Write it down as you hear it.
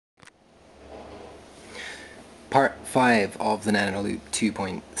Part 5 of the Nanoloop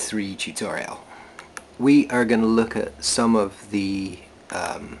 2.3 tutorial. We are going to look at some of the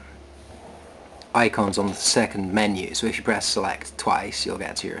icons on the second menu. So if you press select twice, you'll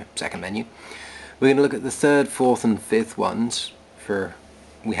get to your second menu. We're going to look at the third, fourth and fifth ones.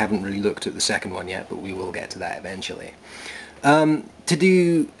 We haven't really looked at the second one yet, but we will get to that eventually.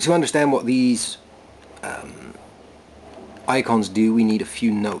 To understand what these icons do, we need a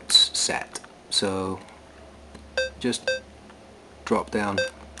few notes set. So just drop down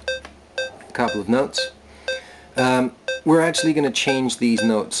a couple of notes. We're actually going to change these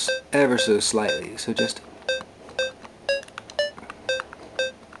notes ever so slightly, so just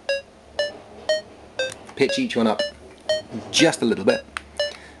pitch each one up just a little bit,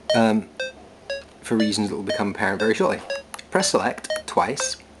 for reasons that will become apparent very shortly. Press select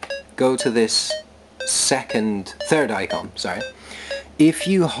twice, go to this third icon, sorry. If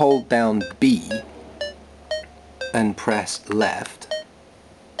you hold down B and press left,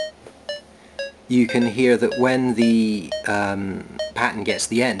 you can hear that when the pattern gets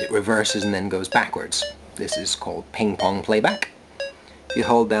to the end, it reverses and then goes backwards. This is called ping pong playback. If you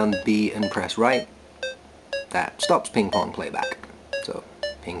hold down B and press right, that stops ping pong playback. So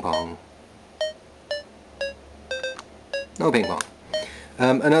ping pong, no ping pong.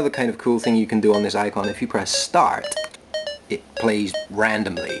 Another kind of cool thing you can do on this icon, if you press start, it plays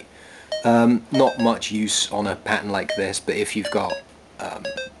randomly. Not much use on a pattern like this, but if you've got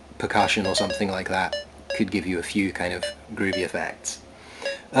percussion or something like that, could give you a few kind of groovy effects.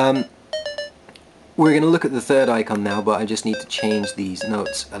 We're going to look at the third icon now, but I just need to change these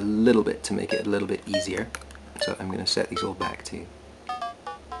notes a little bit to make it a little bit easier. So I'm going to set these all back to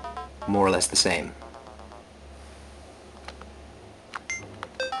more or less the same.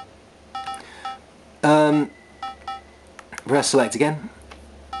 Press select again.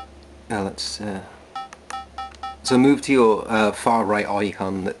 Now so move to your far right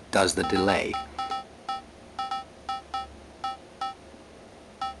icon that does the delay.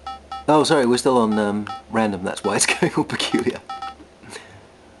 Oh, sorry, we're still on random, that's why it's going all peculiar.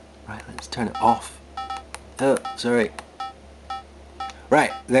 Right, let's turn it off. Oh, sorry.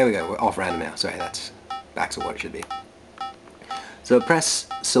 Right, there we go, we're off random now. Sorry, that's back to what it should be. So press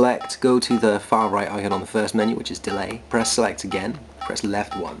select, go to the far right icon on the first menu, which is delay. Press select again, press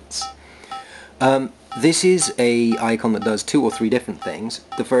left once. This is a icon that does 2 or 3 different things.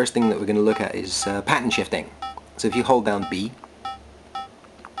 The first thing that we're going to look at is pattern shifting. So if you hold down B,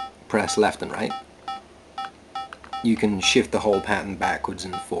 press left and right, you can shift the whole pattern backwards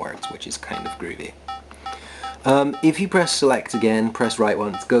and forwards, which is kind of groovy. If you press select again, press right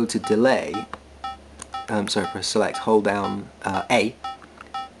once, go to delay, press select, hold down A,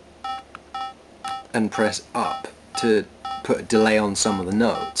 and press up to put a delay on some of the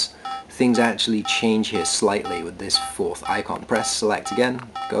notes. Things actually change here slightly with this fourth icon. Press select again,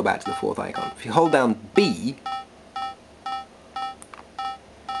 go back to the fourth icon. If you hold down B,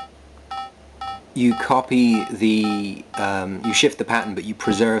 you copy the, you shift the pattern but you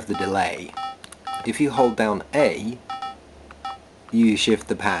preserve the delay. If you hold down A, you shift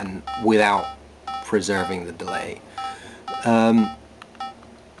the pattern without preserving the delay.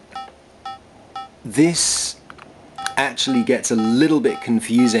 This actually gets a little bit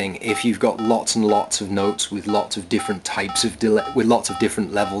confusing if you've got lots and lots of notes with lots of different types of delay, with lots of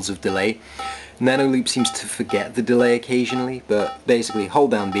different levels of delay. Nanoloop seems to forget the delay occasionally, but basically hold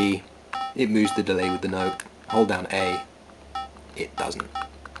down B, it moves the delay with the note. Hold down A, it doesn't.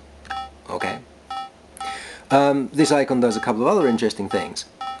 Okay. This icon does a couple of other interesting things.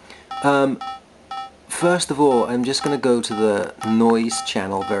 First of all, I'm just going to go to the noise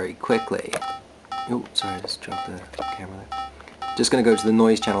channel very quickly. Oh, sorry, I just dropped the camera there. Just going to go to the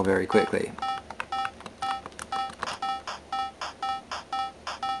noise channel very quickly.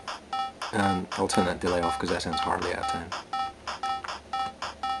 I'll turn that delay off because that sounds horribly out of time.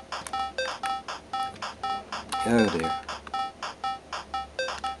 Oh dear.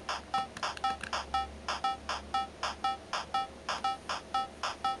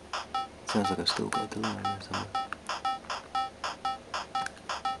 Sounds like I've still got a delay in there somewhere.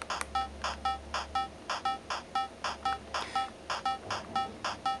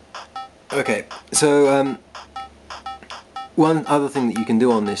 Okay, so one other thing that you can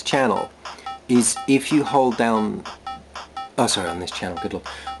do on this channel is if you hold down, oh sorry, on this channel, good lord.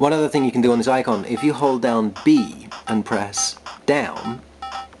 One other thing you can do on this icon, if you hold down B and press down,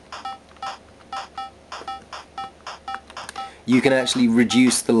 you can actually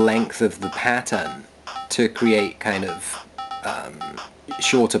reduce the length of the pattern to create kind of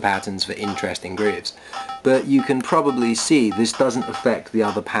shorter patterns for interesting grooves. But you can probably see this doesn't affect the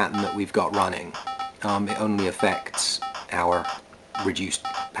other pattern that we've got running. it only affects our reduced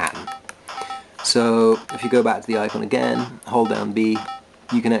pattern. So if you go back to the icon again, hold down B,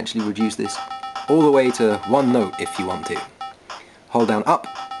 you can actually reduce this all the way to one note if you want to. Hold down up,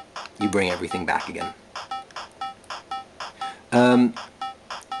 you bring everything back again.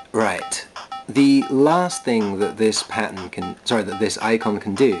 Right. The last thing that this this icon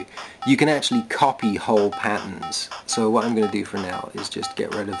can do, you can actually copy whole patterns. So what I'm going to do for now is just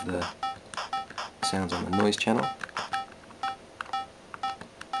get rid of the sounds on the noise channel.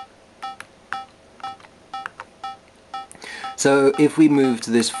 So if we move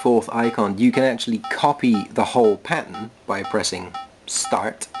to this fourth icon, you can actually copy the whole pattern by pressing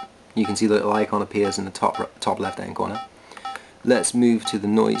Start. You can see the little icon appears in the top left hand corner. Let's move to the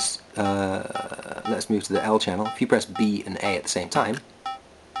noise, let's move to the L channel. If you press B and A at the same time,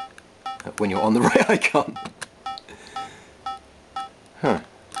 when you're on the right icon. Huh.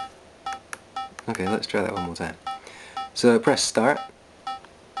 Okay, let's try that one more time. So press Start.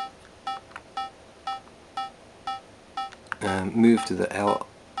 Move to the L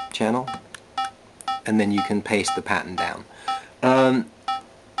channel, and then you can paste the pattern down.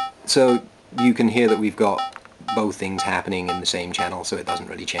 So you can hear that we've got both things happening in the same channel, so it doesn't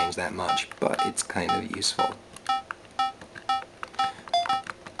really change that much, but it's kind of useful.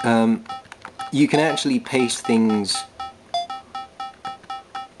 You can actually paste things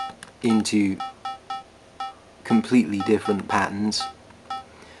into completely different patterns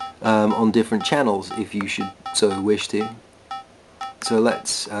on different channels if you should so wish to. So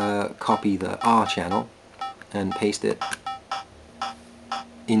let's copy the R channel and paste it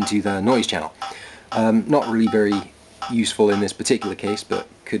into the noise channel. Not really very useful in this particular case, but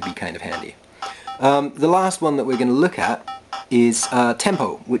could be kind of handy. The last one that we're going to look at is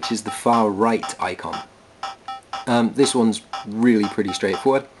tempo, which is the far right icon. This one's really pretty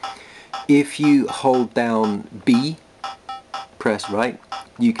straightforward. If you hold down B, press right,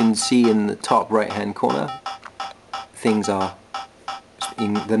 you can see in the top right hand corner things are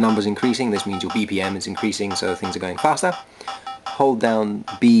the numbers increasing. This means your BPM is increasing, so things are going faster. Hold down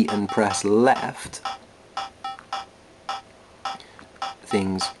B and press left,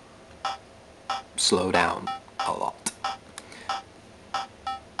 things slow down a lot.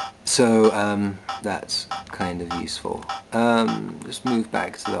 So that's kind of useful. Just move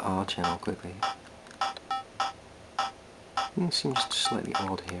back to the R channel quickly. It seems slightly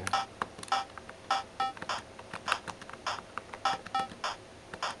odd here.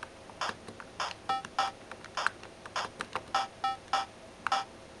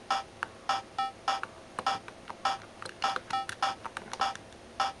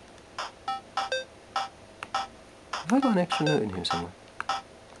 Have I got an extra note in here somewhere?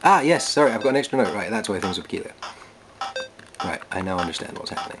 Ah, yes, sorry, I've got an extra note. Right, that's why things are peculiar. Right, I now understand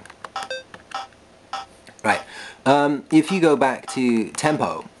what's happening. Right, if you go back to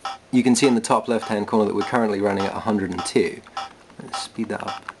tempo, you can see in the top left-hand corner that we're currently running at 102. Let's speed that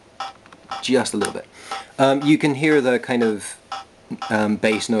up just a little bit. You can hear the kind of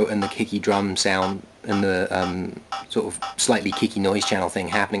bass note and the kicky drum sound and the sort of slightly kicky noise channel thing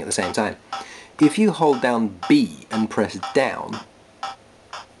happening at the same time. If you hold down B and press down,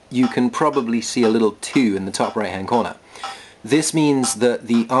 you can probably see a little 2 in the top right hand corner. This means that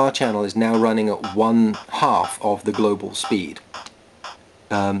the R channel is now running at 1/2 of the global speed.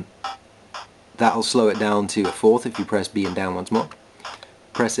 That'll slow it down to 1/4 if you press B and down once more.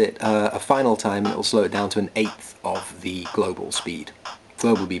 Press it a final time and it'll slow it down to 1/8 of the global speed.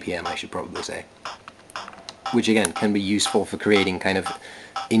 Global BPM, I should probably say. Which again can be useful for creating kind of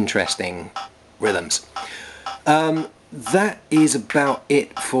interesting rhythms. That is about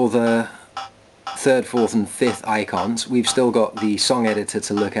it for the third, fourth and fifth icons. We've still got the song editor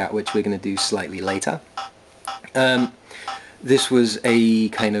to look at, which we're going to do slightly later. This was a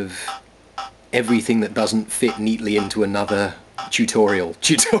kind of everything that doesn't fit neatly into another tutorial,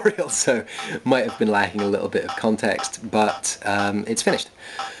 so might have been lacking a little bit of context, but it's finished.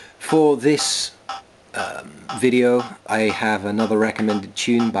 For this video I have another recommended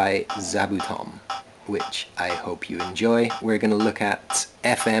tune by Zabutom, which I hope you enjoy. We're going to look at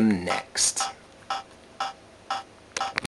FM next.